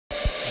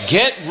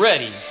Get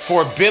ready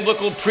for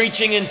biblical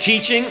preaching and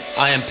teaching.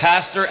 I am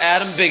Pastor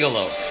Adam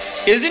Bigelow.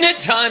 Isn't it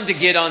time to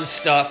get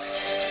unstuck?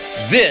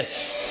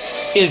 This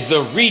is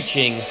the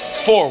Reaching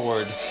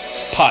Forward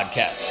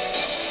podcast.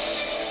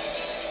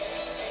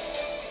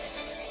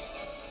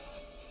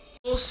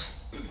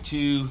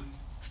 To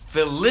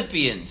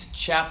Philippians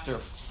chapter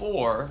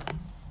 4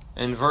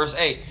 and verse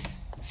 8.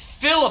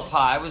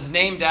 Philippi was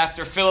named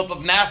after Philip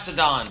of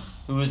Macedon,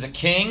 who was a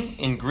king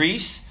in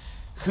Greece,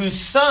 whose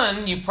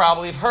son you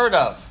probably have heard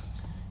of.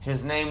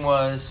 His name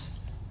was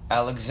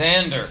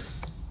Alexander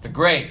the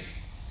Great.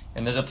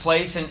 And there's a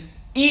place in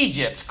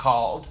Egypt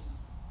called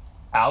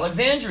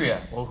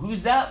Alexandria. Well,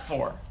 who's that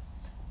for?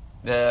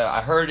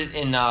 I heard it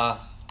in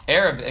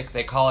Arabic.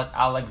 They call it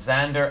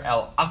Alexander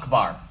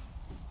el-Akbar,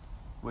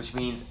 which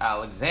means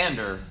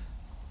Alexander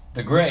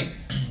the Great.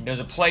 There's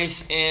a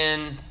place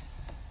in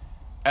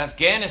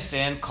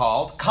Afghanistan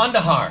called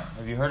Kandahar.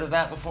 Have you heard of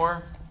that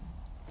before?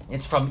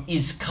 It's from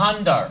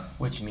Iskandar,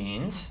 which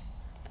means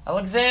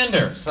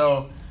Alexander.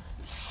 So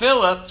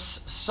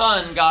Philip's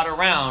son got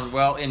around.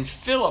 Well, in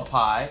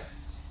Philippi,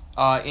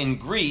 in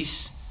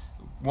Greece,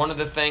 one of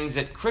the things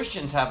that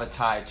Christians have a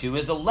tie to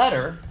is a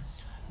letter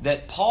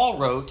that Paul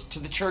wrote to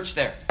the church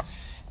there.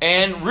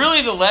 And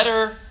really the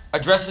letter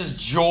addresses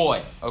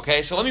joy.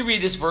 Okay, so let me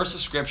read this verse of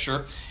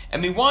Scripture.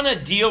 And we want to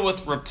deal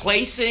with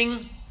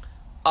replacing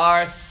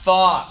our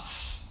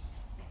thoughts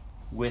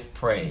with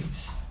praise.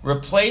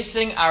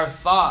 Replacing our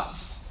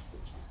thoughts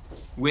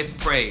with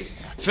praise.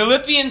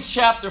 Philippians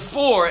chapter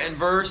 4 and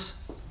verse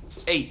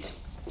 8.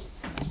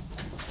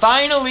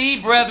 Finally,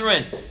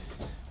 brethren,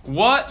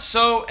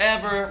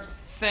 whatsoever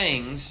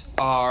things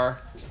are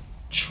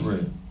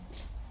true.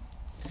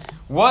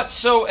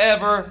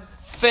 Whatsoever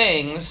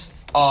things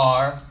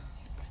are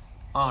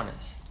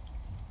honest.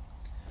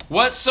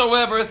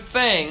 Whatsoever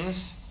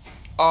things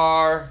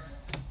are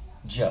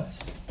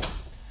just.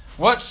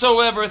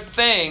 Whatsoever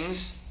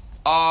things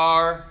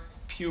are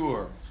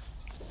pure.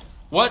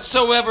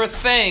 Whatsoever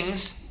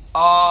things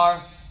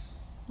are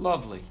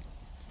lovely.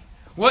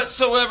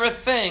 Whatsoever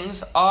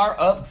things are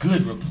of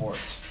good report.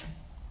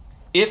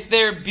 If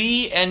there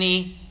be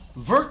any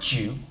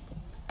virtue,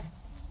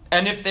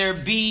 and if there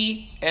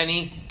be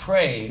any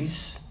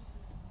praise,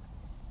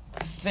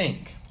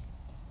 think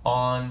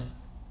on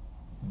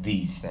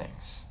these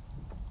things.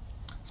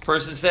 This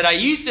person said, I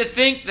used to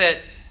think that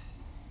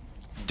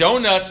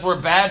donuts were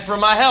bad for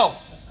my health,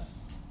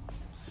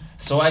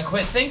 so I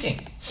quit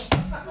thinking.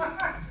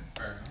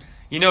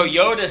 You know,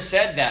 Yoda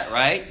said that,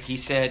 right? He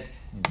said,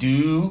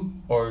 do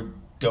or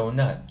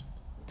donut.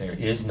 There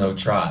is no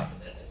try.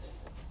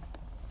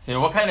 So, you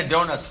know, what kind of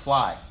donuts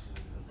fly?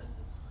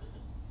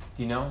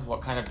 Do you know what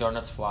kind of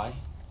donuts fly?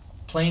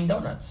 Plain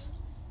donuts.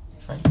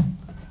 Right?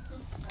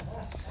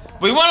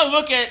 We want to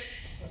look at...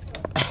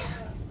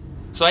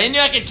 So I knew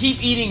I could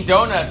keep eating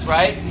donuts,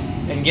 right?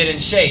 And get in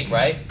shape,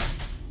 right?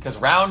 Because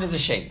round is a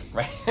shape,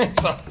 right?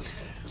 So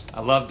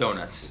I love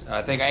donuts.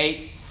 I think I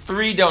ate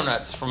 3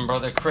 donuts from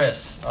Brother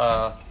Chris.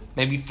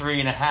 Maybe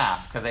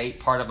 3.5 because I ate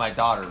part of my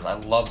daughter's. I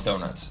love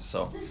donuts.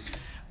 So,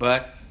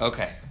 but,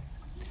 okay.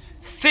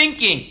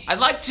 Thinking. I'd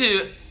like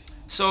to...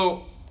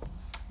 So,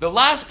 the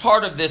last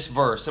part of this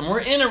verse, and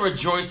we're in a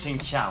rejoicing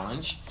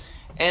challenge,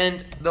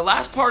 and the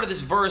last part of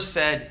this verse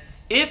said,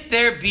 if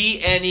there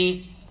be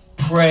any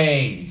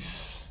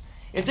praise.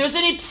 If there's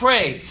any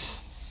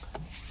praise,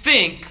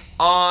 think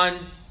on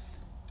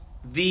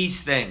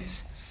these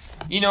things.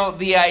 You know,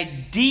 the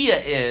idea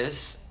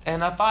is,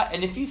 and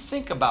if you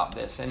think about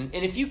this, and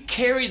if you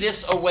carry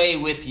this away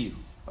with you,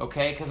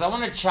 okay, because I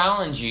want to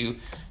challenge you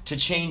to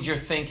change your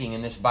thinking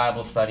in this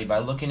Bible study by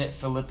looking at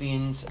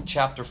Philippians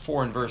chapter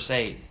 4 and verse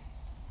 8.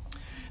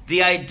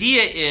 The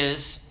idea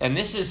is, and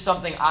this is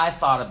something I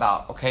thought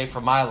about, okay, for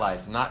my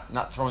life,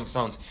 not throwing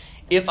stones.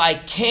 If I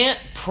can't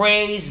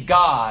praise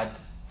God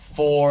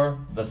for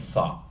the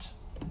thought,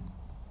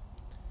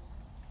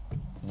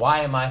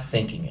 why am I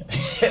thinking it?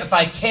 If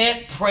I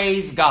can't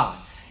praise God,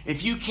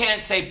 if you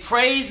can't say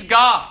praise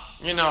God,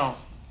 and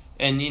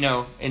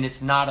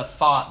it's not a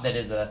thought that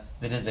is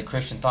a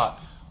Christian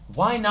thought,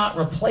 why not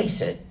replace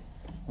it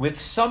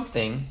with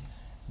something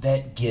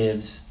that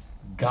gives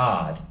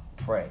God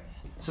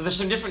praise? So there's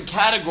some different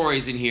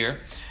categories in here.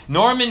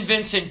 Norman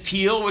Vincent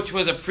Peale, which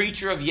was a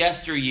preacher of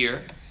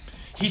yesteryear,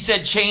 he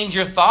said, change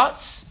your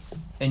thoughts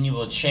and you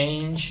will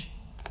change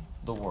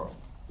the world.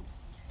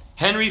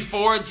 Henry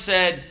Ford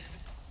said,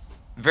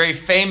 very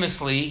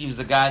famously, he was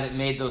the guy that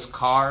made those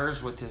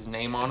cars with his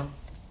name on them,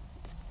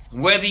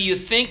 whether you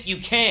think you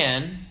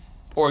can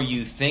or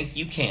you think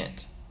you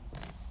can't,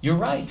 you're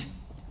right.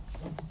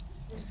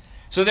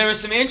 So there were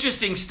some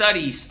interesting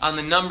studies on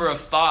the number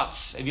of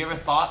thoughts. Have you ever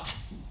thought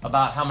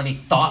about how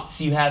many thoughts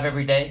you have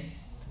every day?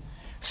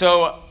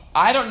 So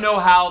I don't know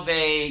how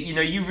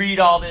you read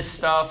all this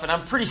stuff, and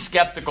I'm pretty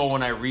skeptical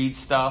when I read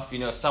stuff.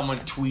 Someone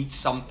tweets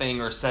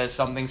something or says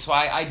something, so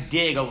I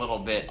dig a little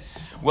bit.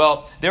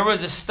 Well, there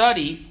was a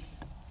study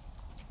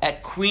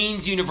at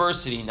Queen's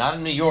University, not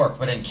in New York,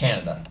 but in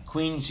Canada,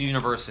 Queen's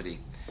University.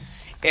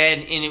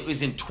 and it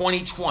was in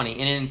 2020,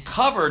 and it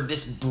uncovered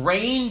this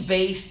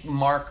brain-based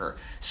marker.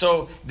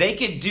 So they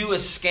could do a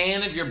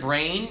scan of your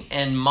brain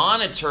and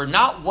monitor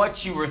not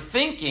what you were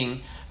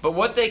thinking, but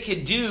what they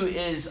could do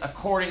is,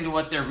 according to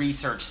what their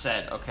research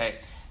said, okay,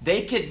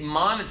 they could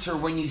monitor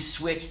when you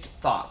switched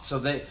thoughts. So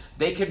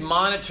they could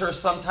monitor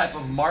some type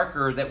of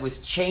marker that was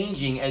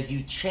changing as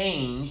you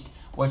changed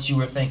what you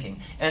were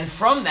thinking. And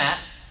from that,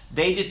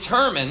 they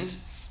determined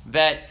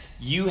that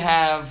you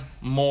have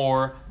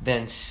more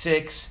than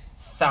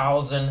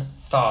 6,000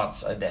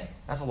 thoughts a day.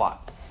 That's a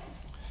lot.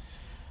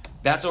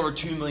 That's over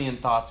 2 million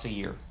thoughts a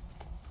year.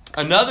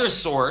 Another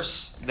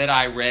source that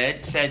I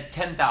read said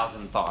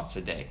 10,000 thoughts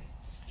a day.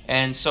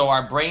 And so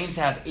our brains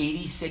have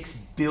 86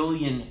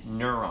 billion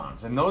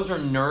neurons. And those are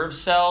nerve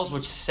cells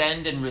which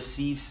send and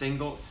receive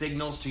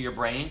signals to your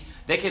brain.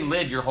 They can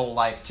live your whole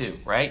life too,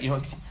 right? You know,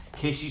 in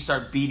case you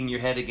start beating your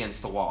head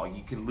against the wall.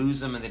 You can lose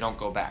them and they don't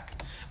go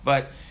back.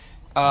 But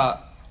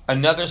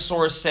another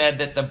source said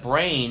that the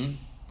brain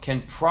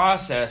can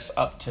process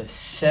up to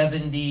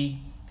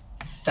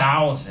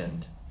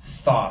 70,000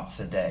 thoughts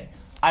a day.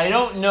 I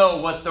don't know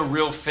what the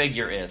real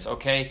figure is,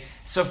 okay?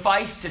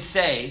 Suffice to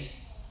say,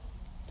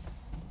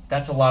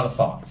 that's a lot of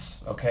thoughts,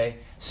 okay?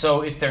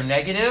 So if they're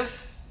negative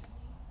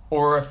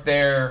or if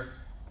they're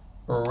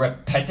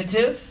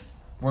repetitive,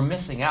 we're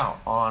missing out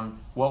on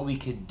what we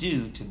could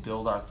do to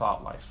build our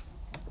thought life.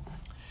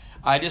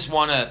 I just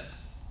want to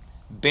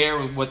bear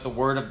with what the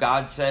Word of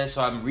God says.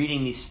 So I'm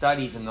reading these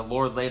studies, and the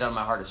Lord laid on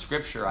my heart a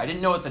scripture. I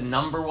didn't know what the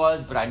number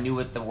was, but I knew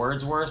what the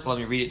words were, so let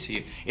me read it to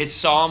you. It's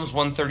Psalms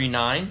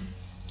 139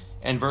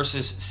 and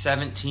verses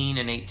 17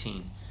 and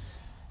 18.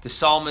 The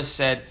psalmist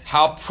said,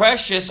 "How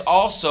precious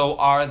also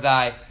are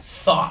thy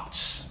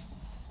thoughts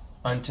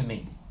unto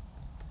me,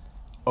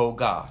 O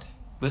God."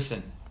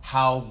 Listen,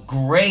 how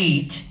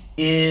great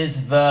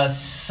is the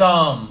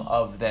sum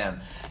of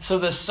them. So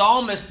the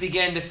psalmist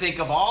began to think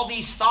of all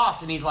these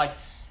thoughts, and he's like,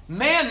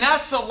 man,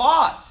 that's a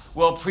lot.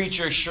 Well,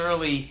 preacher,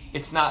 surely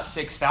it's not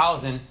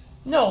 6,000.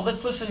 No,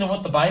 let's listen to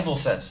what the Bible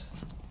says.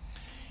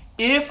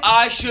 If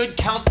I should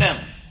count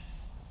them,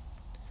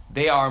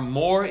 they are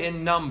more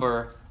in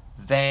number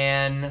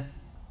than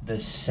the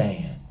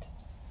sand.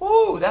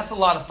 Ooh, that's a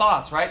lot of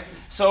thoughts, right?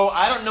 So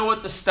I don't know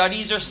what the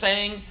studies are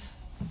saying,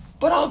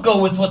 but I'll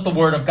go with what the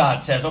Word of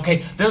God says.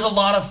 Okay, there's a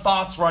lot of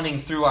thoughts running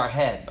through our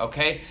head,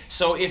 okay?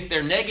 So if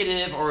they're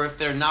negative or if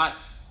they're not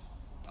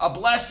a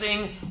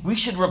blessing, we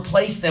should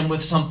replace them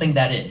with something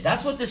that is.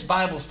 That's what this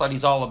Bible study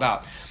is all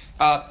about.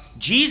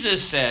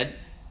 Jesus said,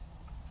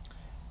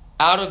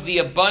 out of the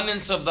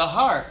abundance of the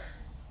heart,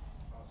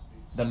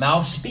 the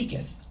mouth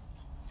speaketh.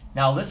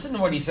 Now listen to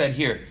what he said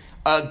here.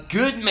 A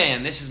good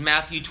man, this is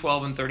Matthew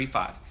 12 and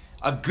 35.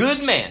 A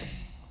good man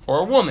or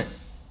a woman,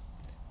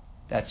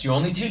 that's your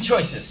only two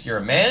choices. You're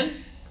a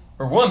man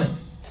or woman.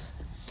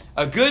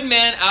 A good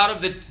man out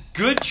of the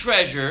good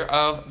treasure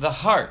of the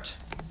heart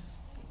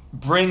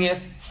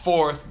bringeth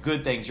forth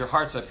good things. Your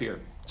heart's up here.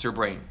 It's your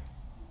brain.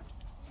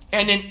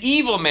 And an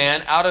evil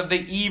man out of the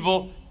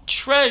evil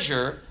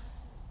treasure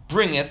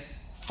bringeth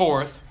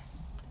forth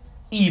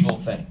evil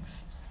things.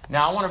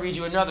 Now I want to read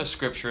you another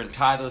scripture and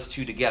tie those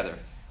two together.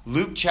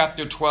 Luke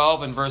chapter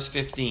 12 and verse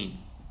 15.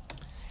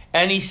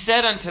 And he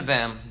said unto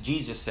them,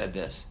 Jesus said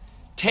this,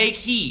 take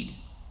heed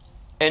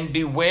and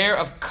beware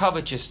of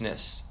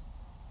covetousness,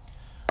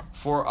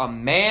 for a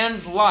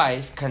man's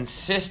life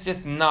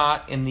consisteth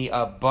not in the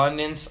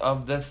abundance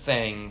of the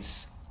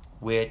things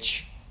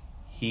which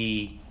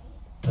he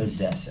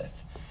possesseth.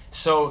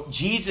 So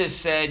Jesus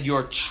said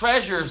your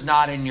treasure's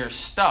not in your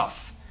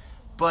stuff.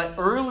 But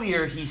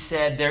earlier he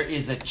said there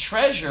is a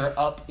treasure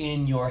up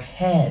in your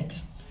head.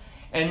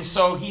 And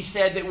so he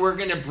said that we're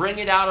going to bring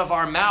it out of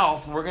our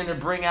mouth. We're going to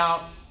bring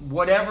out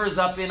whatever's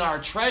up in our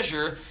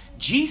treasure.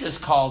 Jesus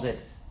called it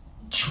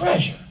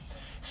treasure.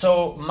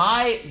 So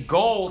my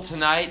goal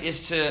tonight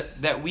is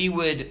that we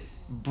would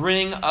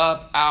build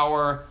up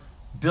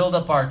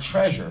our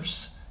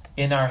treasures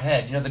in our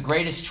head. You know, the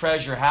greatest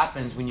treasure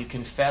happens when you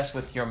confess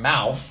with your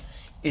mouth.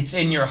 It's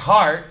in your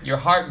heart. Your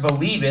heart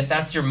believeth.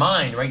 That's your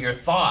mind, right? Your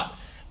thought.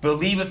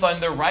 Believeth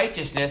unto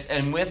righteousness.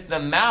 And with the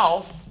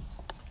mouth,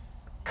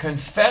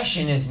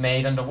 confession is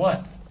made unto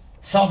what?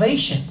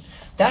 Salvation.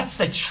 That's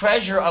the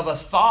treasure of a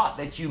thought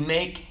that you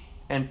make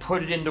and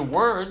put it into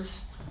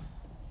words.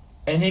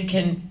 And it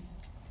can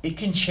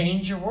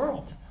change your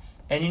world.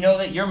 And you know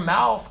that your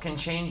mouth can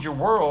change your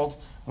world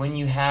when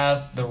you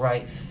have the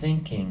right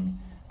thinking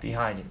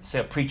behind it. Say,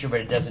 a preacher,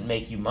 but it doesn't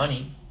make you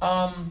money.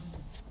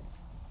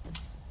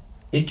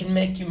 It can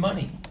make you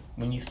money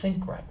when you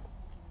think right.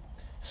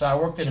 So I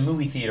worked in a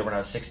movie theater when I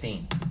was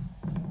 16,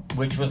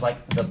 which was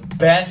like the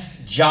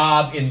best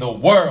job in the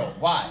world.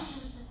 Why?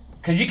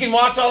 Because you can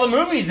watch all the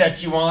movies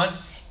that you want,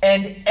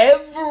 and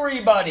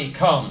everybody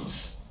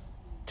comes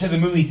to the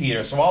movie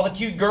theater. So all the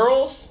cute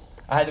girls,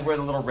 I had to wear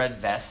the little red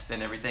vest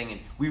and everything,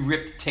 and we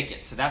ripped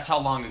tickets. So that's how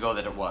long ago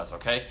that it was,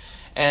 okay?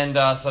 And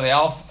so they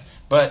all...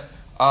 But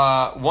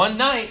one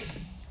night,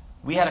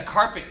 we had a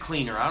carpet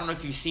cleaner. I don't know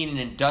if you've seen an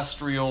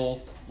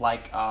industrial,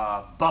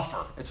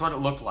 buffer. It's what it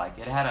looked like.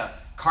 It had a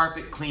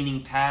carpet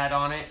cleaning pad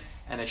on it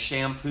and a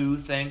shampoo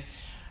thing.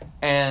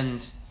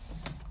 And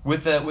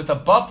with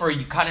a buffer,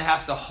 you kind of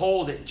have to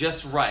hold it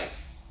just right.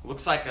 It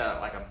looks like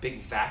a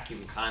big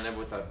vacuum kind of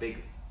with a big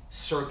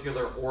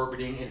circular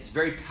orbiting, and it's a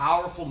very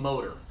powerful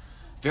motor,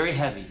 very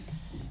heavy.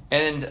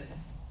 And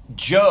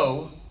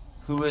Joe,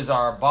 who is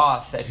our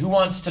boss, said, who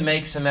wants to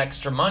make some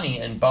extra money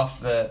and buff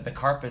the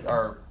carpet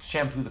or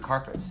shampoo the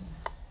carpets?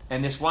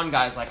 And this one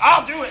guy's like,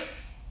 I'll do it.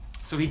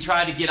 So he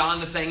tried to get on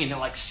the thing, and it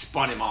like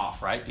spun him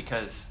off, right?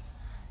 Because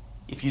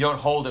if you don't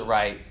hold it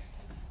right,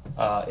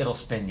 it'll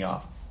spin you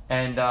off.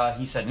 And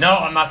he said, no,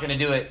 I'm not going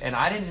to do it. And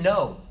I didn't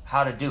know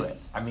how to do it.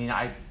 I mean,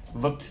 I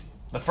looked,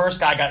 the first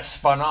guy got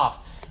spun off.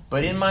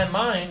 But in my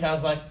mind, I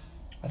was like,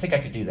 I think I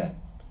could do that.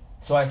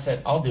 So I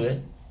said, I'll do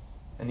it.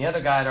 And the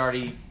other guy had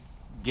already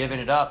given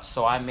it up,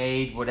 so I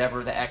made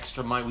whatever the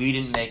extra money. We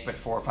didn't make but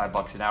 $4 or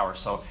 $5 an hour.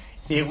 So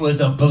it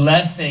was a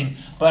blessing.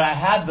 But I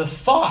had the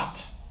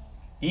thought,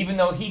 even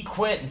though he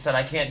quit and said,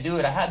 I can't do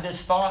it, I had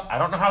this thought, I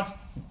don't know how it's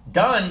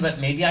done, but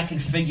maybe I can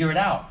figure it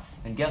out.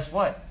 And guess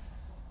what?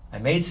 I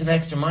made some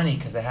extra money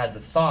because I had the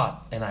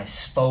thought, and I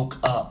spoke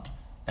up,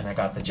 and I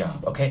got the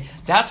job. Okay?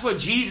 That's what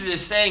Jesus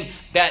is saying,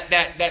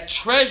 that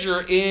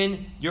treasure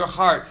in your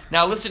heart.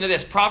 Now listen to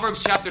this.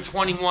 Proverbs chapter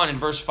 21 and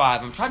verse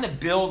 5. I'm trying to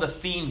build a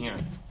theme here.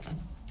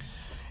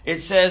 It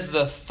says,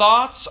 the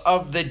thoughts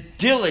of the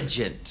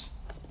diligent.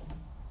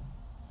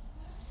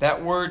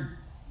 That word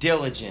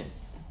diligent.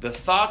 The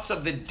thoughts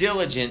of the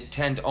diligent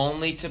tend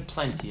only to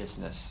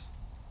plenteousness.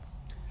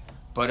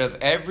 But of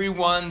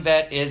everyone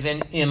that is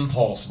an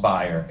impulse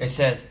buyer, it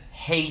says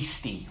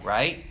hasty,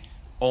 right?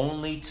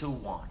 Only to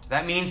want.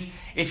 That means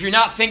if you're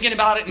not thinking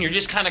about it and you're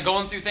just kind of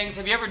going through things.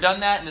 Have you ever done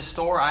that in the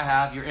store? I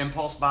have. You're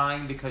impulse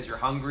buying because you're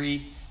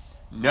hungry.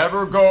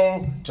 Never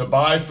go to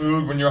buy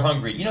food when you're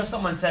hungry. You know,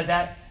 someone said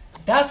that.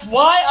 That's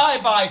why I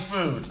buy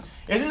food.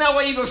 Isn't that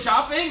why you go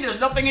shopping? There's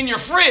nothing in your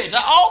fridge.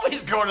 I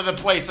always go to the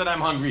place that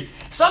I'm hungry.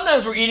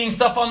 Sometimes we're eating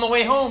stuff on the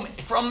way home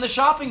from the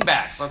shopping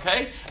bags,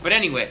 okay? But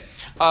anyway,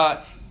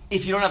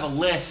 if you don't have a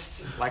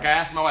list, like I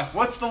asked my wife,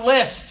 what's the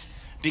list?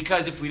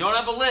 Because if we don't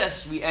have a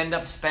list, we end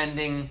up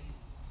spending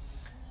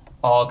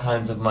all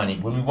kinds of money.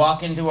 When we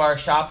walk into our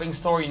shopping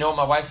store, you know what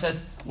my wife says?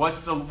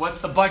 What's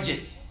the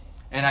budget?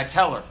 And I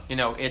tell her,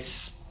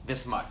 it's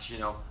this much,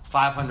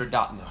 $500.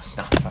 No, it's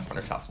not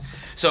 $500.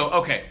 So,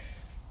 okay.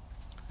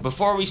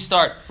 Before we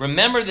start,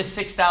 remember the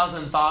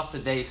 6,000 thoughts a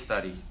day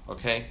study,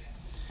 okay?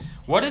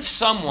 What if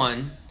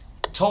someone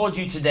told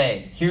you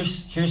today,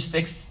 here's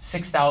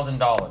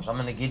 $6,000. I'm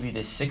going to give you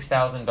this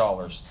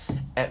 $6,000.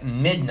 At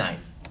midnight,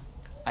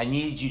 I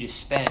need you to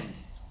spend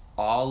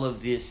all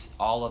of this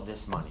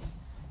money.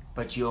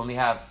 But you only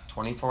have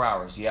 24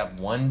 hours. You have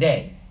one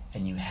day,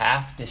 and you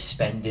have to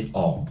spend it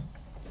all.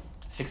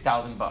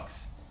 $6,000.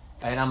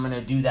 And I'm going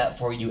to do that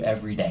for you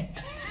every day.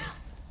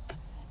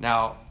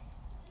 Now,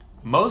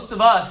 most of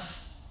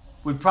us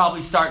would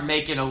probably start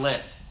making a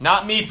list.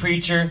 Not me,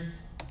 preacher.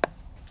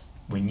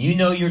 When you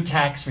know your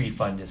tax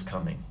refund is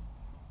coming,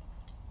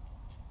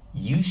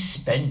 you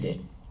spend it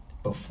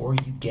before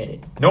you get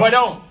it. No, I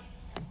don't.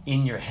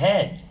 In your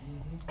head.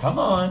 Come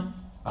on.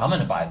 I'm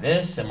going to buy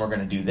this, and we're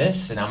going to do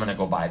this, and I'm going to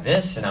go buy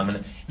this,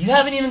 and You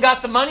haven't even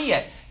got the money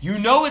yet. You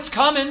know it's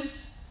coming.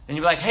 And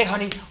you're like, hey,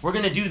 honey, we're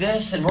going to do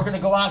this, and we're going to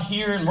go out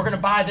here, and we're going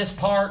to buy this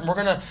part, and we're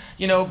going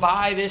to,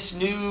 buy this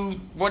new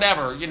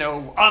whatever,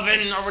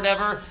 oven or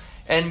whatever.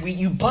 And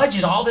you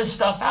budget all this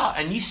stuff out,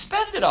 and you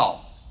spend it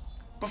all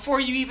before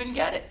you even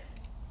get it.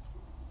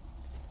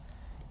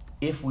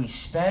 If we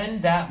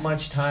spend that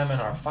much time in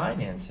our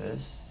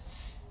finances,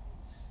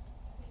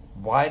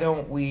 why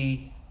don't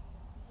we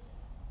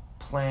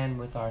plan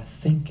with our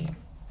thinking?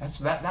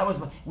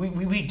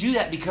 We do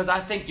that because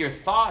I think your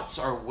thoughts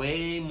are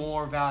way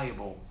more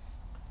valuable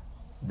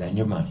than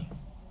your money.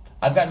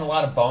 I've gotten a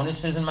lot of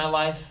bonuses in my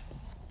life.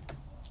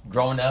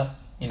 Growing up,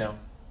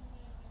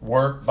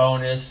 work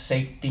bonus,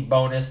 safety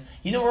bonus.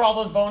 You know where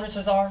all those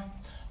bonuses are?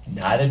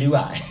 Neither do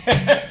I.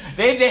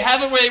 They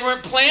haven't where they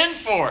weren't planned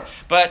for.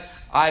 But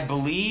I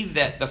believe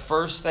that the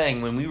first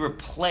thing, when we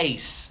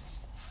replace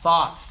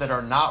thoughts that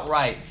are not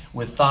right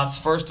with thoughts,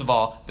 first of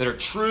all, that are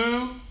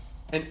true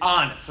and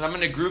honest. And I'm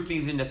going to group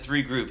these into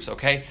 3 groups,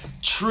 okay?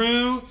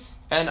 True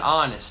and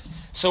honest.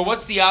 So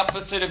what's the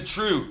opposite of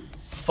true?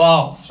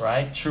 False,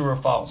 right? True or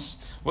false.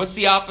 What's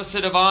the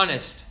opposite of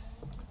honest?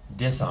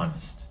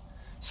 Dishonest.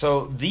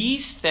 So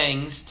these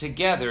things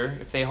together,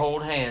 if they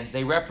hold hands,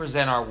 they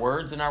represent our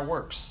words and our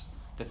works.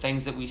 The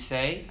things that we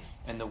say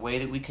and the way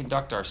that we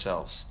conduct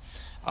ourselves.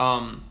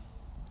 Have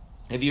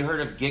you heard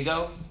of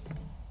GIGO?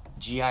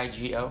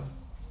 G-I-G-O?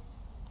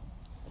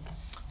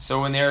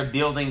 So when they were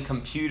building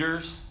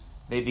computers,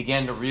 they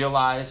began to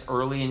realize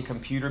early in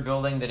computer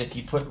building that if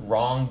you put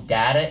wrong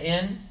data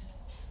in,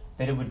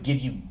 that it would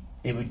give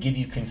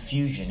you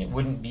confusion. It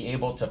wouldn't be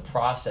able to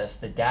process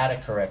the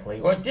data correctly.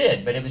 Or it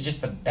did, but it was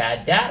just the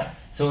bad data.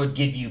 So it would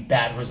give you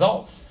bad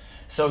results.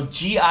 So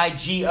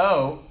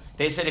G-I-G-O,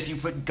 they said if you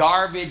put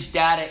garbage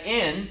data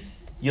in,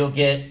 you'll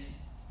get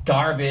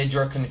garbage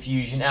or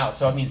confusion out.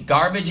 So it means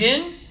garbage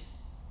in,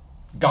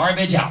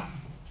 garbage out.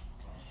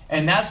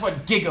 And that's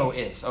what gigo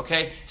is,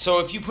 okay? So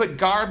if you put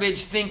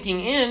garbage thinking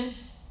in,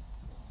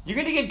 you're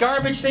going to get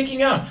garbage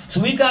thinking out. So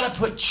we've got to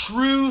put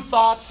true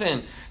thoughts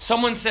in.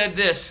 Someone said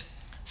this.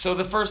 So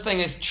the first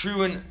thing is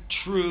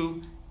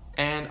true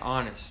and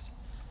honest.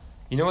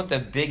 You know what the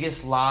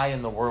biggest lie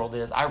in the world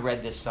is? I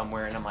read this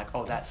somewhere and I'm like,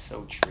 oh, that's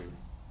so true.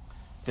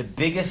 The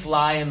biggest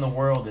lie in the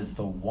world is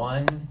the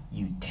one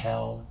you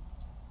tell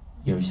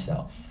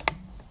yourself.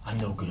 I'm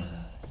no good.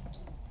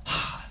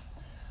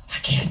 I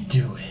can't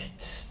do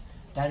it.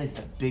 That is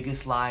the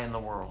biggest lie in the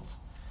world.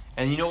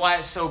 And you know why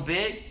it's so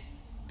big?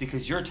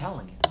 Because you're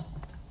telling it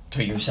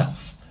to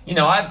yourself.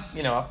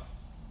 I've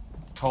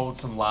told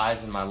some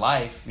lies in my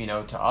life,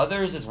 to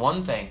others is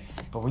one thing.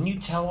 But when you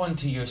tell one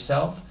to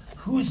yourself,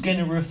 who's going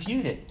to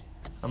refute it?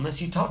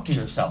 Unless you talk to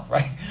yourself,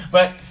 right?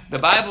 But the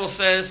Bible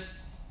says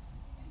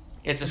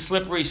it's a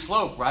slippery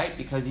slope, right?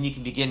 Because then you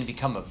can begin to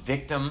become a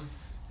victim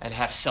and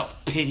have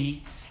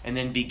self-pity and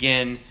then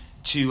begin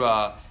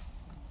to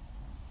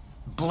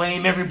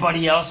blame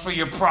everybody else for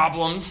your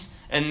problems,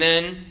 and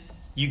then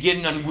you get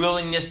an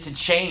unwillingness to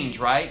change,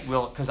 right?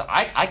 Well, because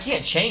I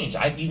can't change.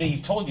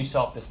 You've told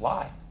yourself this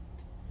lie.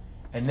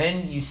 And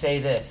then you say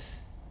this,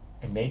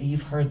 and maybe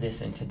you've heard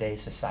this in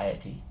today's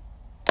society.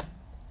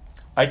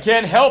 I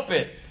can't help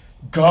it.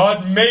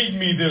 God made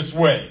me this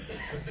way.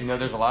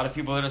 There's a lot of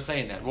people that are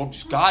saying that. Well,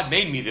 just God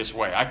made me this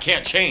way. I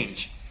can't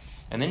change.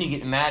 And then you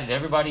get mad at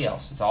everybody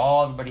else. It's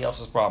all everybody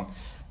else's problem.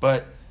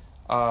 But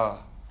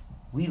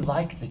we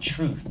like the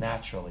truth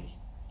naturally.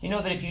 You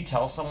know that if you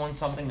tell someone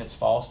something that's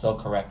false, they'll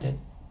correct it?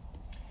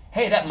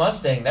 Hey, that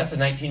Mustang, that's a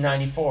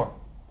 1994.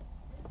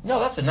 No,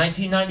 that's a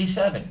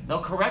 1997.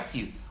 They'll correct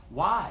you.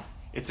 Why?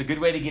 It's a good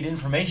way to get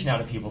information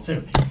out of people,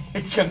 too.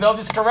 Because they'll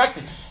just correct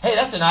it. Hey,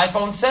 that's an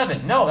iPhone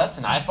 7. No, that's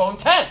an iPhone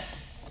 10.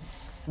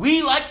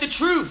 We like the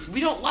truth. We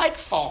don't like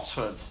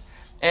falsehoods.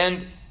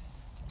 And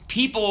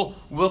people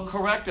will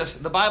correct us.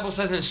 The Bible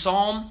says in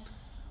Psalm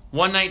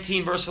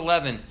 119, verse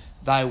 11,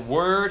 Thy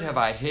word have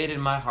I hid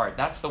in my heart.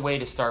 That's the way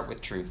to start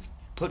with truth.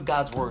 Put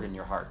God's word in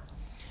your heart,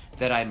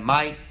 that I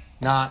might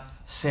not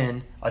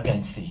sin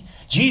against thee.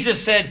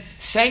 Jesus said,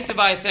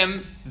 sanctify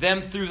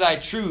them through thy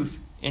truth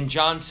in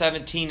John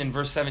 17 and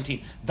verse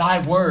 17.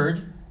 Thy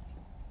word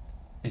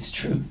is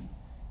truth.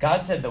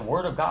 God said the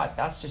word of God,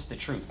 that's just the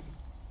truth.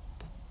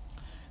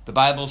 The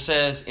Bible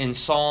says in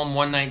Psalm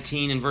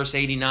 119 and verse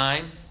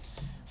 89,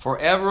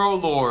 forever, O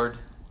Lord,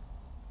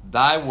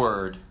 thy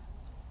word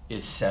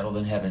is settled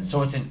in heaven.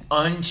 So it's an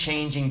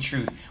unchanging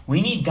truth.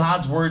 We need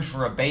God's word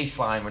for a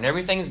baseline. When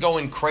everything's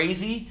going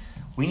crazy,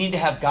 we need to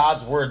have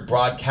God's word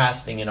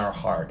broadcasting in our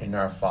heart, in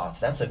our thoughts.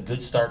 That's a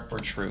good start for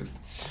truth.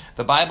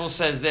 The Bible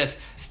says this,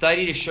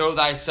 study to show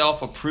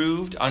thyself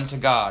approved unto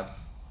God,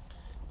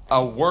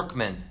 a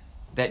workman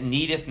that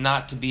needeth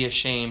not to be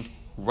ashamed,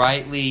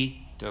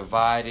 rightly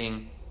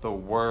dividing the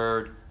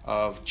word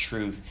of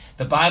truth.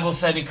 The Bible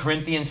said in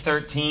Corinthians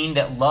 13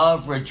 that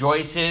love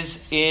rejoices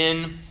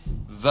in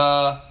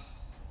the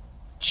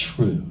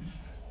truth.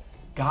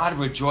 God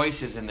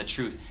rejoices in the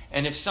truth.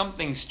 And if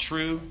something's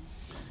true,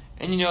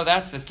 and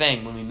that's the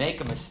thing, when we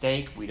make a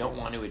mistake, we don't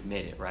want to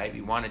admit it, right?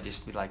 We want to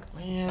just be like,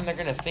 man, they're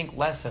going to think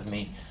less of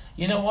me.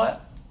 You know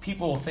what?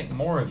 People will think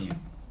more of you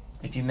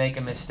if you make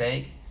a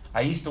mistake.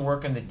 I used to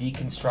work in the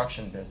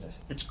deconstruction business.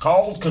 It's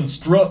called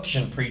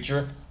construction,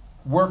 preacher.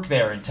 Work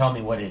there and tell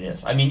me what it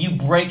is. You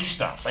break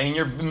stuff.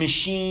 Your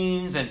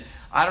machines and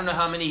I don't know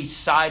how many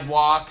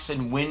sidewalks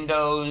and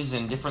windows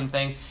and different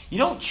things. You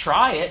don't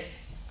try it,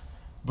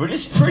 but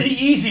it's pretty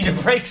easy to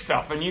break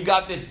stuff. And you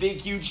got this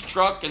big, huge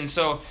truck. And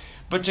so,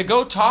 but to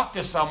go talk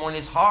to someone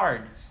is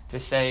hard. To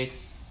say,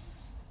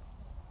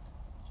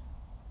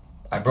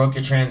 I broke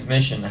your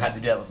transmission. I had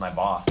to do that with my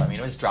boss.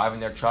 I was driving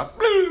their truck.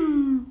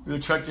 The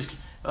truck just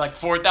like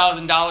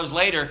 $4,000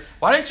 later.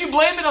 Why don't you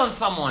blame it on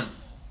someone?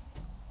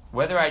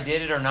 Whether I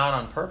did it or not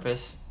on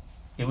purpose,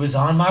 it was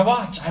on my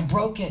watch. I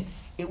broke it.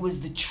 It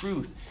was the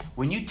truth.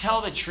 When you tell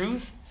the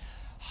truth,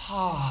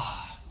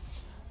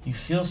 you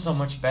feel so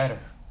much better.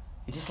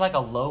 It's just like a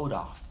load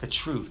off, the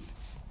truth,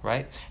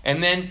 right?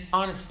 And then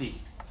honesty.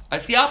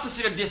 It's the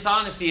opposite of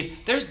dishonesty.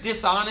 If there's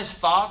dishonest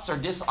thoughts or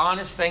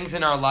dishonest things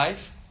in our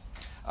life,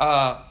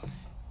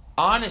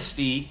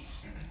 honesty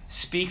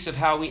speaks of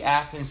how we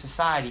act in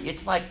society.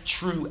 It's like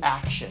true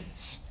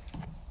actions.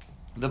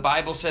 The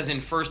Bible says in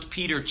 1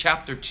 Peter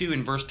chapter 2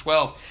 and verse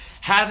 12,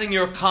 having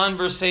your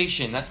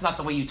conversation, that's not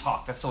the way you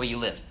talk, that's the way you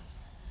live,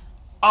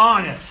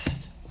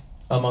 honest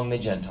among the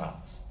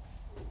Gentiles,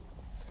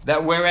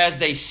 that whereas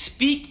they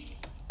speak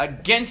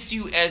against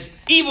you as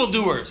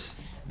evildoers,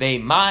 they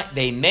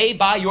may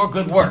by your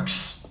good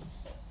works,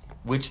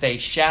 which they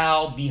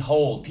shall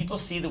behold. People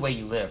see the way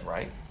you live,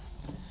 right?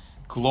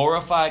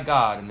 Glorify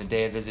God in the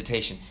day of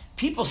visitation.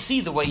 People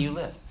see the way you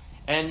live.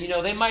 And,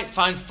 they might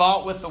find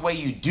fault with the way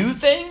you do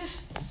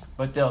things,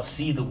 but they'll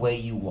see the way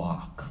you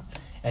walk.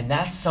 And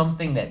that's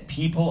something that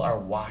people are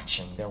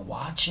watching. They're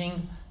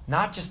watching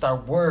not just our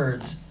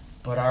words,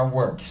 but our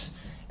works.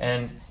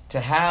 And to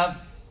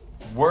have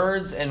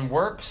words and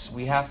works,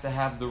 we have to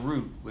have the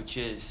root, which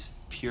is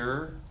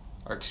true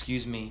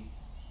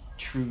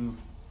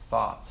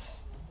thoughts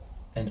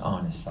and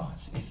honest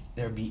thoughts. If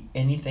there be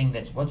anything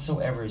that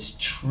whatsoever is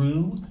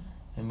true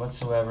and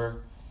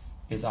whatsoever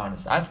is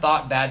honest. I've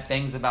thought bad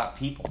things about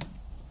people.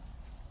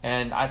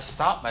 And I've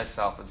stopped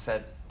myself and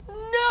said,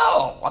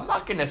 no, I'm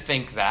not going to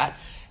think that.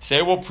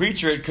 Say, well,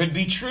 preacher, it could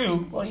be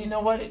true. Well, you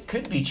know what? It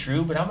could be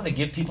true, but I'm going to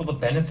give people the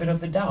benefit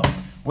of the doubt.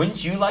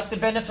 Wouldn't you like the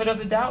benefit of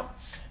the doubt?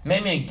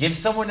 Maybe give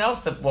someone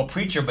else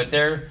preacher, but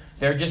they're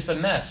just a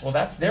mess. Well,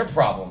 that's their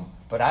problem.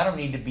 But I don't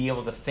need to be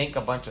able to think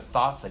a bunch of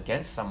thoughts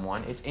against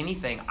someone. If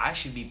anything, I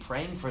should be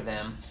praying for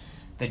them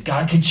that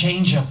God could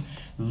change them.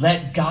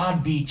 Let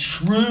God be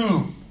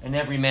true and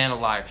every man a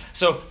liar.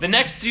 So the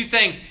next two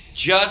things,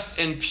 just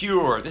and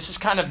pure. This is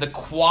kind of the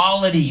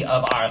quality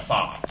of our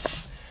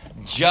thoughts.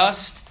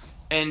 Just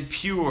and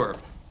pure.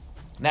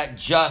 That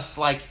just,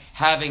 like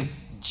having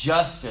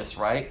justice,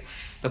 right?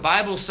 The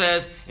Bible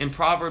says in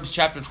Proverbs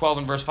chapter 12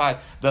 and verse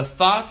 5, the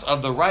thoughts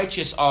of the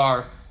righteous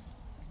are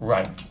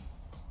right,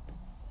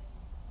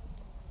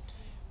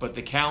 but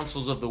the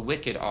counsels of the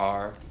wicked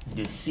are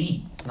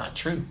deceit. Not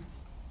true.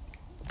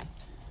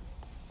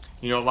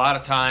 You know, a lot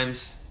of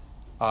times,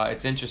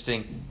 it's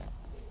interesting.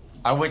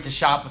 I went to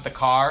shop with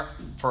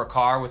for a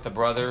car with a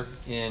brother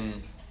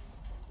in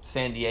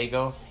San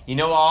Diego. You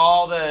know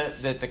all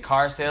the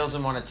car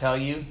salesmen want to tell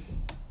you?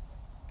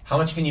 How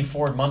much can you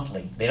afford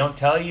monthly? They don't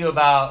tell you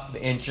about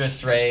the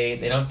interest rate.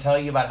 They don't tell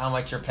you about how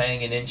much you're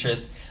paying in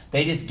interest.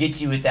 They just get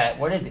you with that.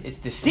 What is it? It's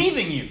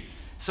deceiving you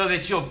so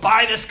that you'll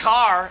buy this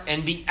car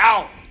and be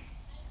out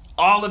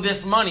all of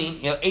this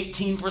money,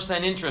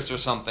 18% interest or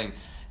something.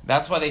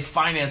 That's why they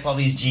finance all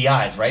these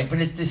GIs, right?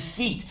 But it's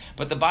deceit.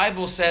 But the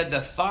Bible said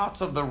the thoughts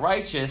of the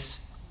righteous,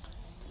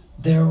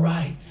 they're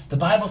right. The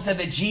Bible said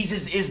that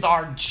Jesus is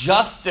our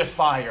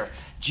justifier.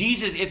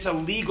 Jesus, it's a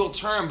legal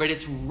term, but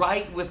it's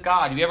right with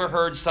God. Have you ever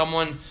heard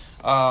someone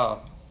that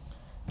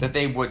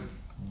they would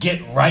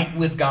get right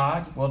with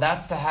God? Well,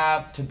 that's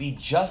to be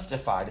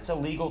justified. It's a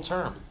legal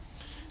term.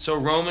 So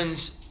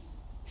Romans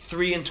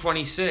 3 and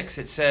 26,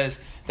 it says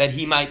that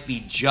he might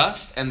be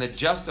just and the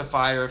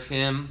justifier of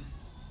him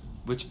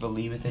which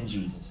believeth in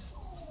Jesus.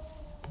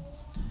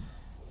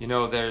 You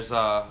know, there's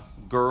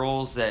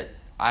girls that,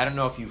 I don't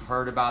know if you've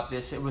heard about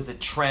this. It was a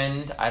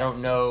trend. I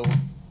don't know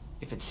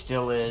if it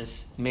still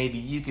is. Maybe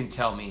you can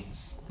tell me.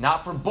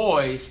 Not for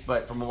boys,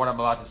 but from what I'm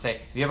about to say.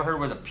 Have you ever heard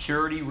what a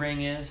purity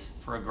ring is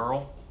for a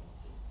girl?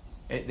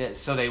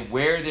 So they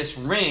wear this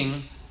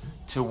ring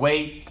to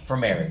wait for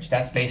marriage.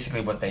 That's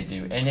basically what they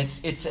do. And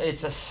it's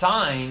a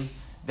sign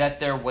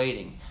that they're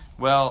waiting.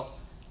 Well,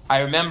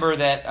 I remember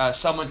that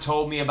someone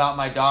told me about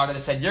my daughter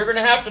that said, you're going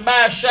to have to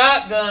buy a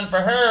shotgun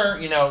for her.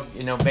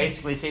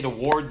 Basically say to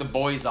ward the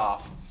boys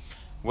off.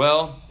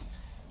 Well,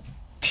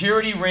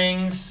 purity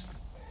rings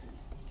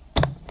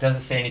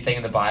doesn't say anything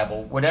in the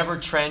Bible. Whatever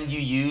trend you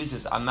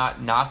use, I'm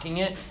not knocking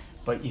it.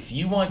 But if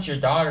you want your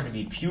daughter to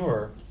be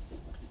pure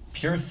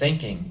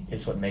thinking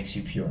is what makes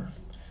you pure.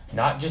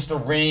 Not just a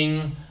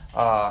ring.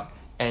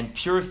 And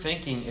pure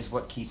thinking is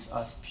what keeps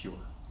us pure.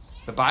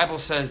 The Bible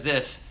says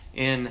this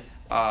in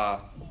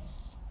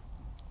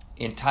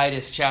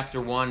Titus chapter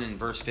 1 and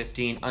verse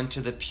 15, unto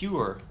the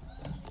pure,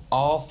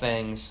 all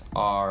things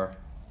are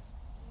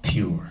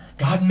pure.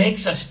 God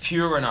makes us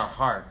pure in our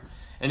heart.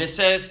 And it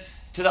says,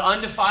 to the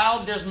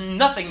undefiled, there's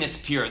nothing that's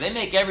pure. They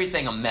make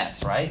everything a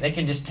mess, right? They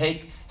can just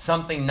take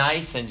something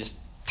nice and just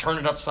turn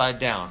it upside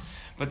down.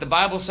 But the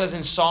Bible says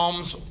in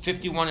Psalms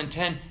 51 and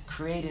 10,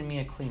 create in me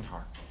a clean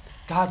heart.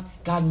 God,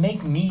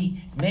 make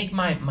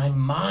my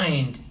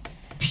mind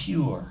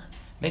pure.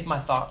 Make my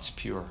thoughts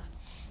pure.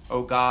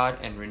 O God,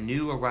 and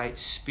renew a right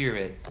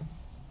spirit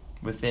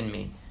within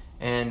me.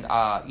 And,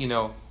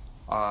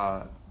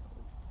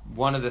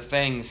 one of the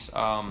things,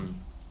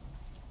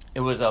 it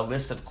was a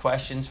list of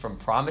questions from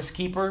Promise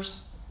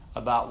Keepers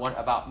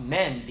about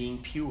men being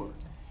pure.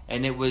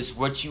 And it was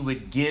what you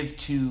would give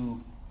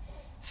to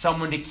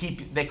someone to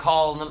keep, they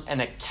call them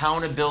an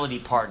accountability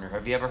partner.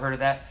 Have you ever heard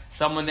of that?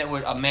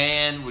 A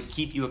man would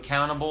keep you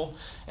accountable.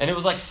 And it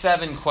was like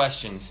 7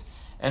 questions.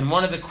 And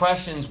one of the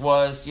questions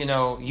was,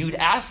 you'd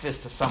ask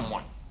this to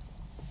someone.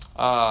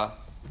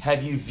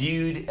 Have you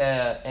viewed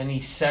any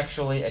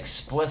sexually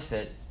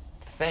explicit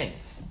things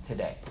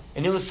today?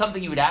 And it was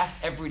something you would ask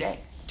every day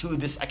to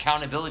this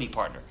accountability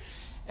partner.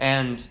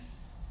 And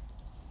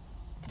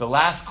the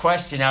last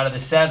question out of the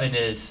 7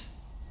 is,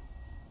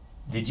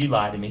 did you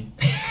lie to me?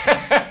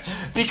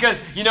 Because,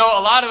 a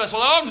lot of us,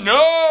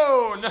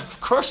 no, of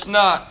course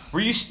not.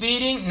 Were you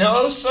speeding?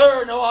 No,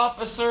 sir, no,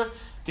 officer.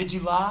 Did you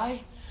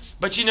lie?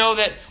 But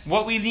that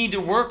what we need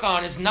to work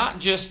on is not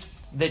just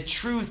the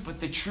truth, but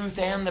the truth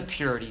and the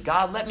purity.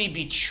 God, let me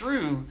be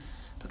true,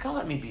 but God,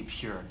 let me be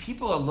pure.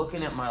 People are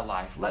looking at my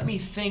life. Let me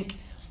think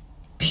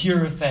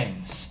pure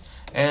things.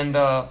 And,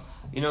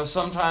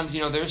 sometimes,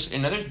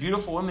 there's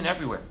beautiful women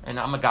everywhere. And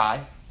I'm a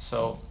guy,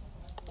 so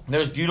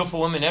there's beautiful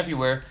women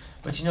everywhere.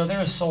 But, they're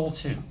a soul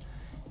too.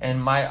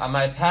 And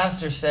my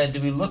pastor said,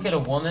 do we look at a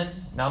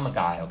woman? Now I'm a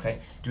guy,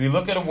 okay? Do we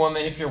look at a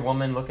woman? If you're a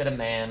woman, look at a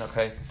man,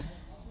 okay?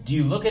 Do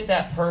you look at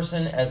that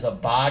person as a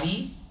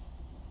body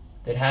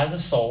that has a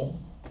soul?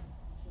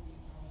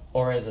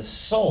 or as a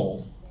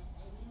soul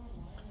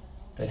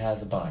that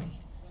has a body.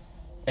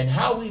 And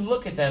how we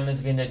look at them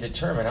is going to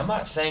determine. I'm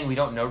not saying we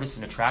don't notice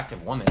an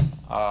attractive woman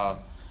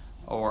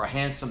or a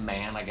handsome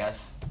man, I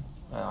guess.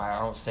 I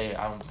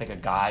don't think a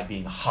guy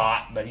being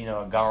hot, but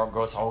a girl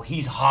goes, oh,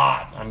 he's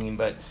hot. I mean,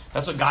 but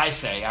that's what guys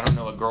say. I don't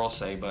know what girls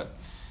say, but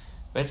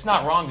it's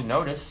not wrong to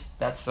notice.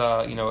 That's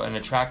an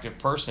attractive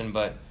person.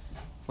 But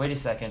wait a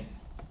second.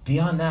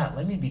 Beyond that,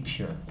 let me be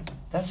pure.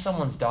 That's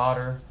someone's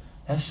daughter.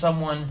 That's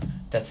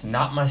someone that's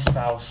not my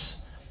spouse.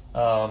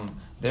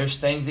 There's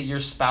things that your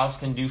spouse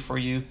can do for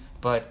you,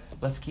 but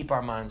let's keep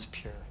our minds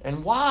pure.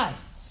 And why?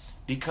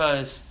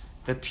 Because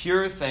the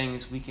pure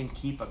things we can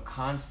keep a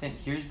constant.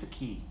 Here's the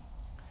key.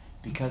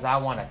 Because I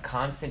want a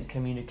constant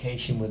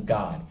communication with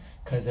God.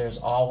 Because there's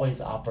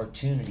always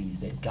opportunities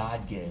that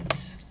God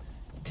gives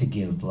to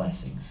give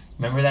blessings.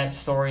 Remember that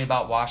story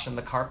about washing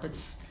the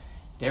carpets?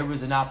 There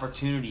was an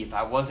opportunity. If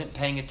I wasn't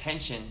paying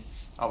attention,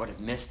 I would have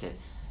missed it.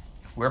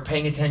 If we're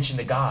paying attention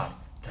to God,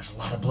 there's a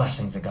lot of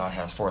blessings that God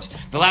has for us.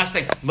 The last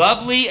thing,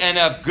 lovely and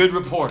of good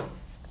report.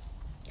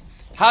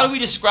 How do we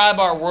describe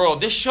our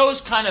world? This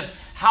shows kind of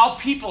how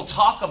people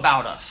talk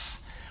about us.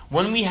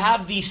 When we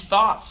have these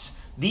thoughts,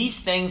 these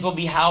things will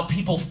be how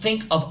people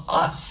think of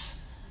us.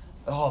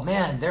 Oh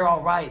man, they're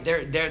all right.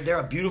 They're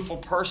a beautiful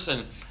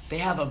person. They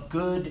have a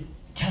good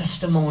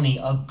testimony,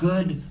 a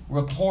good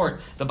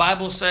report. The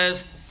Bible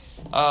says,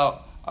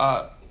 what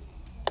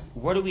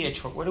do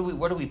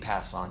we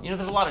pass on?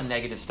 There's a lot of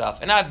negative stuff,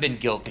 and I've been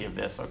guilty of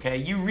this. Okay,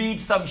 you read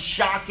some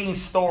shocking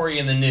story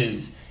in the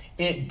news.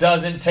 It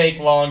doesn't take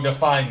long to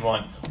find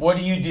one. What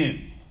do?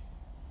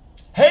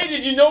 Hey,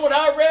 did you know what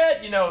I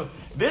read?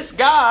 This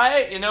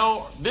guy,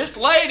 this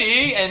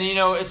lady, and,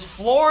 it's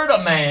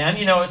Florida man,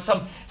 it's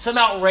some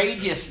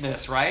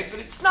outrageousness, right? But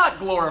it's not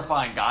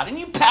glorifying God, and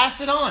you pass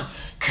it on.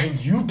 Can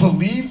you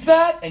believe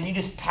that? And you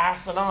just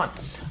pass it on.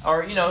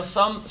 Or,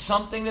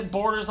 something that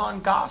borders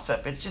on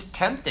gossip. It's just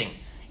tempting.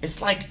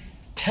 It's like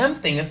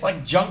tempting. It's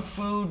like junk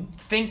food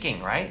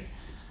thinking, right?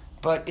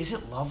 But is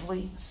it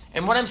lovely?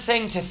 And what I'm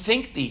saying, to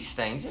think these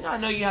things, I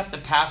know you have to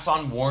pass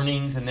on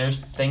warnings, and there's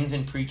things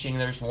in preaching,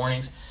 there's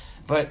warnings,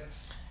 but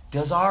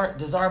does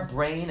our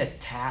brain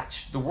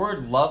attach? The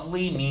word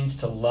lovely means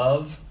to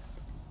love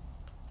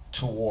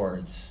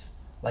towards,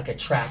 like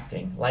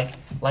attracting, like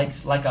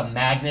a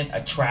magnet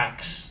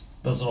attracts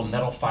those little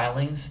metal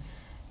filings.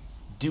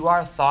 Do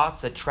our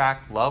thoughts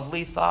attract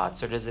lovely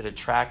thoughts, or does it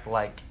attract,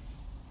 like,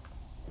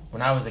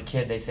 when I was a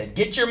kid, they said,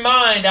 get your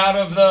mind out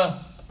of the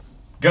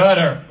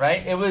gutter,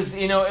 right? It was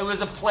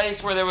a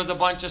place where there was a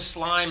bunch of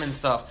slime and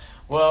stuff.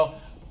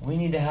 Well, we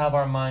need to have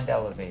our mind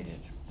elevated.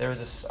 There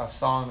was a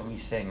song that we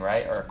sing,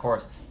 right? Or, of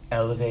course,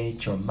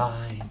 elevate your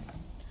mind.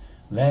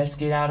 Let's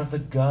get out of the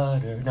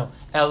gutter. No,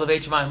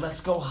 elevate your mind. Let's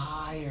go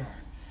higher.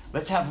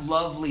 Let's have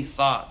lovely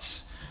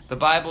thoughts. The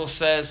Bible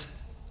says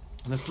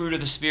the fruit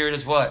of the Spirit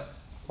is what?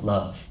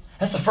 Love.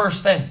 That's the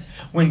first thing.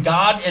 When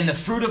God and the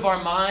fruit of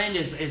our mind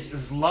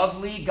is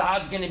lovely,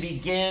 God's going to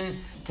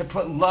begin to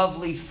put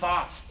lovely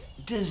thoughts,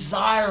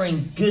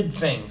 desiring good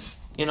things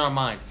in our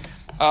mind.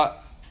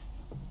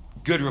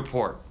 Good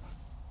report.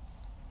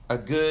 A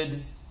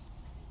good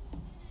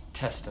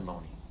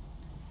testimony.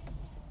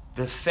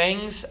 The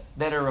things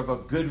that are of a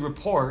good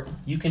report,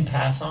 you can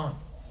pass on.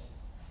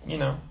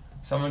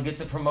 Someone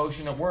gets a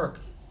promotion at work,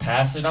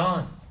 pass it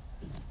on.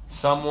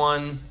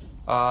 Someone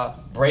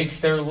breaks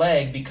their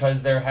leg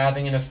because they're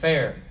having an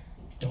affair,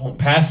 don't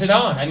pass it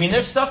on. I mean,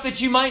 there's stuff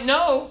that you might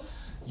know.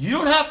 You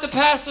don't have to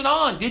pass it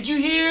on. Did you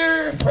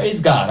hear?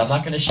 Praise God. I'm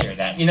not going to share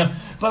that,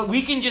 But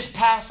we can just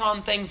pass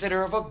on things that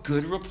are of a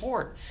good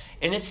report.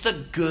 And it's the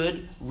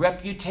good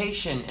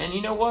reputation. And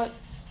you know what?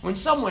 When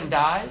someone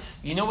dies,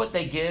 you know what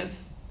they give?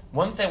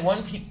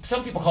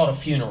 Some people call it a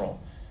funeral.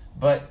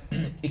 But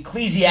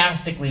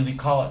ecclesiastically, we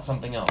call it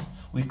something else.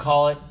 We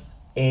call it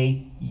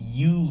a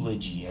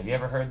eulogy. Have you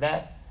ever heard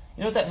that?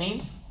 You know what that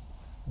means?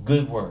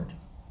 Good word.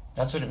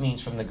 That's what it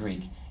means from the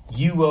Greek.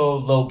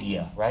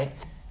 Eulogia, right?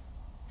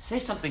 Say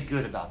something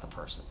good about the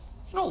person.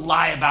 You don't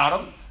lie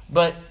about them,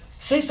 but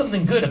say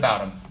something good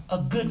about them. A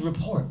good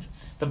report.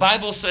 The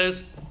Bible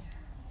says,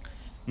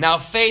 now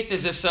faith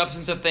is the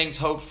substance of things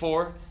hoped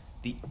for,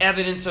 the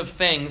evidence of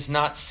things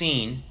not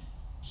seen.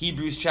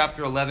 Hebrews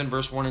chapter 11,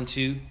 verse 1 and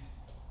 2.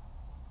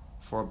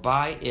 For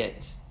by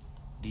it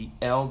the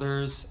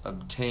elders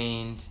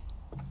obtained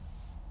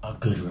a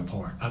good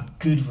report. A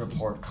good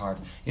report card.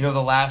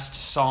 The last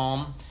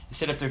psalm, it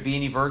said, if there be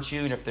any virtue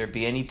and if there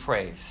be any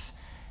praise.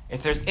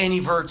 If there's any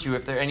virtue,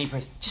 if there's any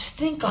praise. Just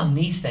think on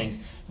these things.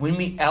 When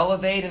we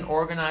elevate and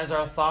organize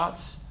our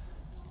thoughts,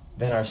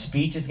 then our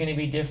speech is going to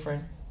be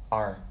different.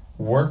 Our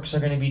works are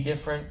going to be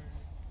different.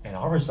 And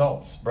our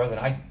results, brethren,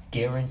 I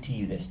guarantee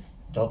you this,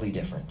 they'll be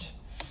different.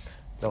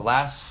 The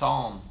last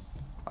psalm,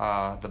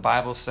 the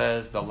Bible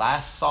says, the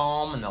last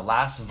psalm and the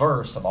last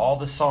verse of all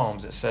the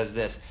psalms, it says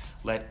this,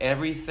 let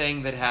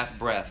everything that hath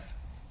breath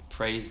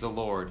praise the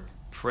Lord.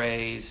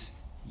 Praise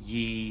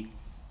ye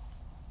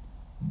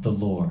the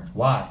Lord.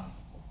 Why?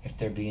 If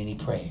there be any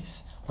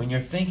praise. When you're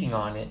thinking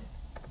on it,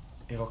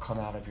 it'll come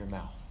out of your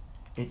mouth.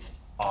 It's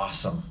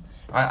awesome.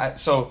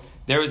 So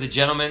there was a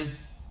gentleman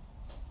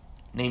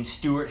named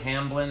Stuart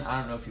Hamblin. I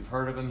don't know if you've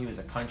heard of him. He was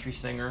a country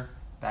singer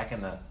back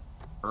in the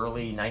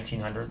early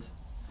 1900s.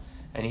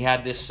 And he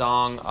had this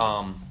song,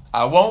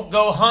 I won't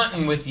go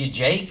hunting with you,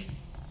 Jake,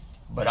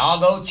 but I'll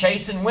go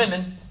chasing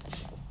women.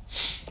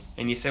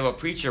 And you say, well,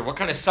 preacher, what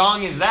kind of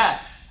song is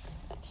that?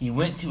 He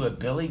went to a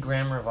Billy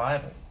Graham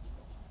revival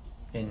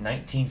in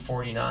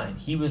 1949.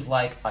 He was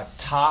like a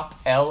top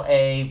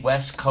LA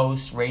West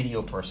Coast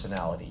radio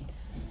personality.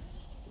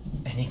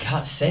 And he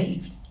got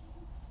saved.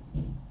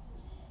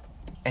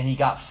 And he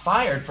got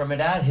fired from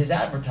his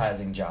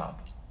advertising job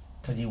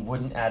because he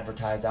wouldn't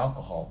advertise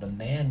alcohol. The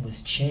man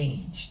was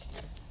changed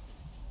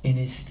in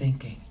his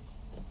thinking.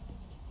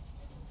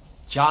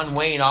 John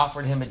Wayne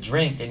offered him a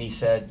drink and he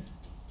said,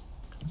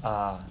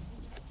 no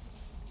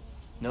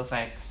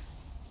thanks,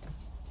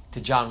 to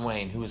John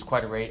Wayne, who was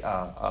quite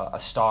a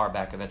star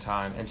back at the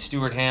time. And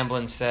Stuart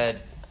Hamblin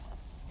said,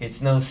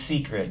 it's no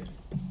secret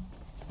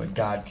what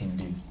God can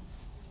do.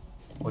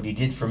 What he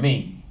did for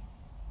me,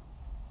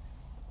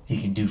 he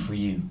can do for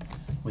you.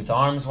 With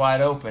arms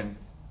wide open,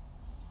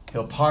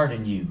 he'll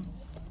pardon you.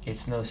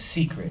 It's no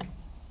secret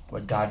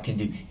what God can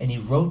do. And he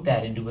wrote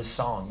that into a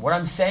song. What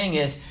I'm saying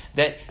is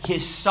that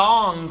his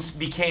songs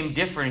became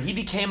different. He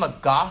became a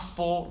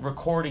gospel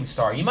recording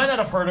star. You might not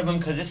have heard of him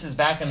because this is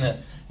back in the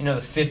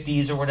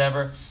 50s or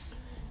whatever.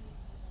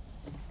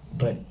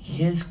 But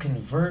his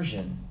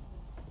conversion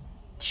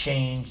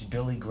changed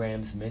Billy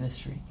Graham's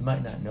ministry. You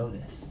might not know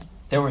this.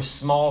 There were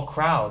small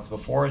crowds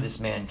before this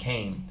man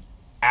came.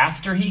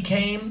 After he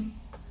came,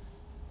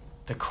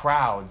 the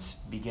crowds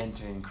began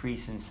to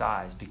increase in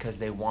size because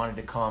they wanted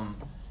to come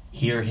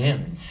hear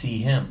him and see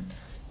him.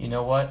 You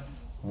know what?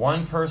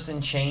 One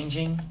person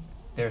changing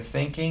their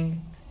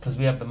thinking, because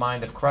we have the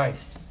mind of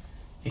Christ,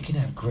 it can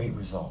have great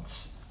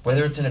results.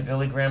 Whether it's in a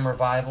Billy Graham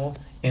revival,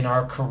 in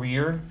our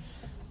career,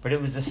 but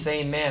it was the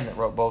same man that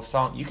wrote both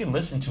songs. You can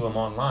listen to him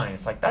online.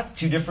 It's like, that's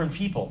two different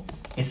people.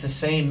 It's the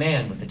same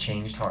man with a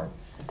changed heart.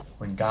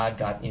 When God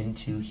got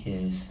into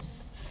his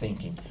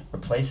thinking,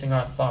 replacing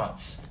our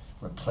thoughts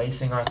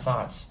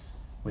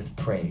with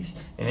praise.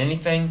 And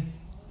anything,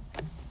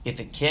 if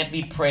it can't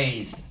be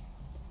praised,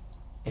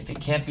 if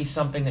it can't be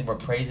something that we're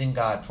praising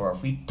God for,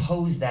 if we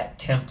pose that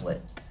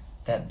template,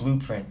 that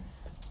blueprint,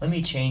 let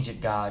me change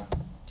it, God.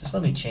 Just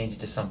let me change it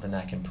to something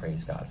I can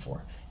praise God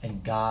for.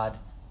 And God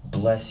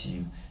bless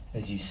you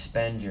as you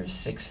spend your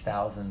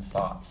 6,000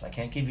 thoughts. I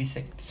can't give you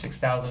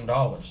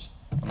 $6,000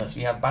 unless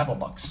we have Bible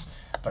bucks.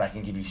 But I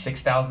can give you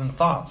 6,000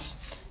 thoughts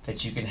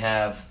that you can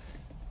have,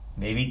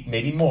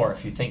 maybe more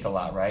if you think a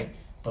lot, right?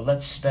 But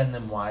let's spend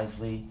them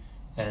wisely.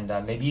 And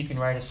maybe you can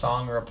write a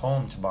song or a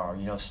poem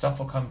tomorrow. Stuff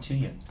will come to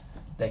you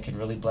that can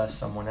really bless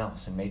someone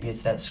else. And maybe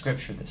it's that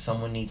scripture that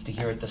someone needs to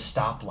hear at the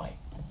stoplight.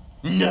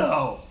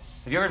 No!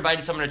 Have you ever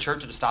invited someone to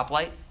church at a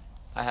stoplight?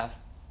 I have.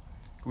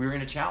 We were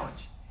in a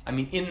challenge.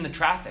 In the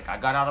traffic, I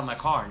got out of my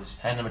car and just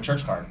handed him a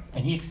church card.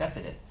 And he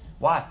accepted it.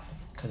 Why?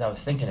 Because I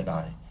was thinking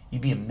about it.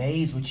 You'd be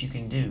amazed what you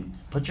can do.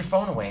 Put your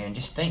phone away and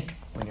just think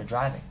when you're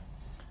driving.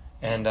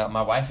 And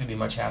my wife would be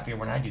much happier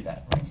when I do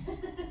that, right?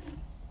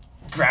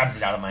 Grabs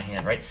it out of my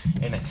hand, right?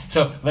 Amen.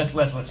 So let's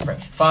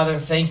pray. Father,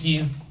 thank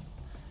you,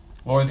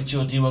 Lord, that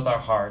you'll deal with our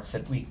hearts.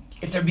 That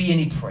if there be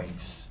any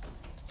praise,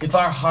 if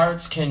our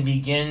hearts can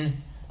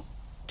begin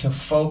to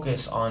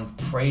focus on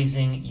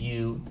praising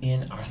you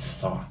in our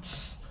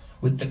thoughts,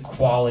 with the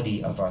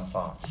quality of our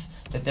thoughts,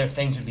 that their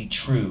things would be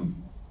true,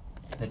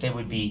 that they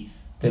would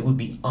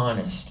be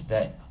honest,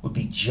 that would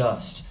be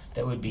just,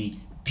 that would be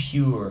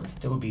pure,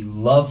 that would be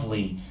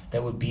lovely,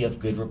 that would be of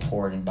good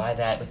report. And by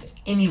that, with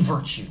any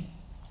virtue,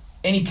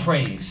 any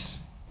praise,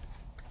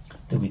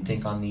 that we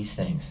think on these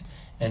things.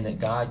 And that,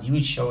 God, you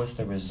would show us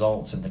the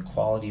results and the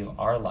quality of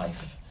our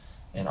life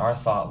and our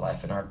thought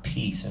life and our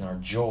peace and our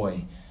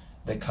joy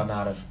that come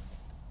out of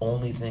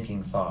only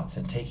thinking thoughts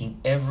and taking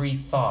every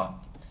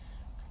thought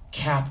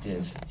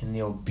captive in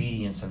the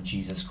obedience of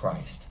Jesus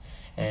Christ.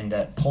 And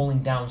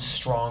pulling down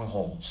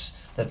strongholds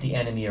that the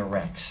enemy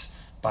erects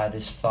by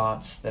these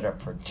thoughts that are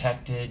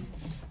protected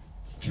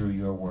through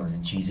your word.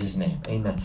 In Jesus' name, amen.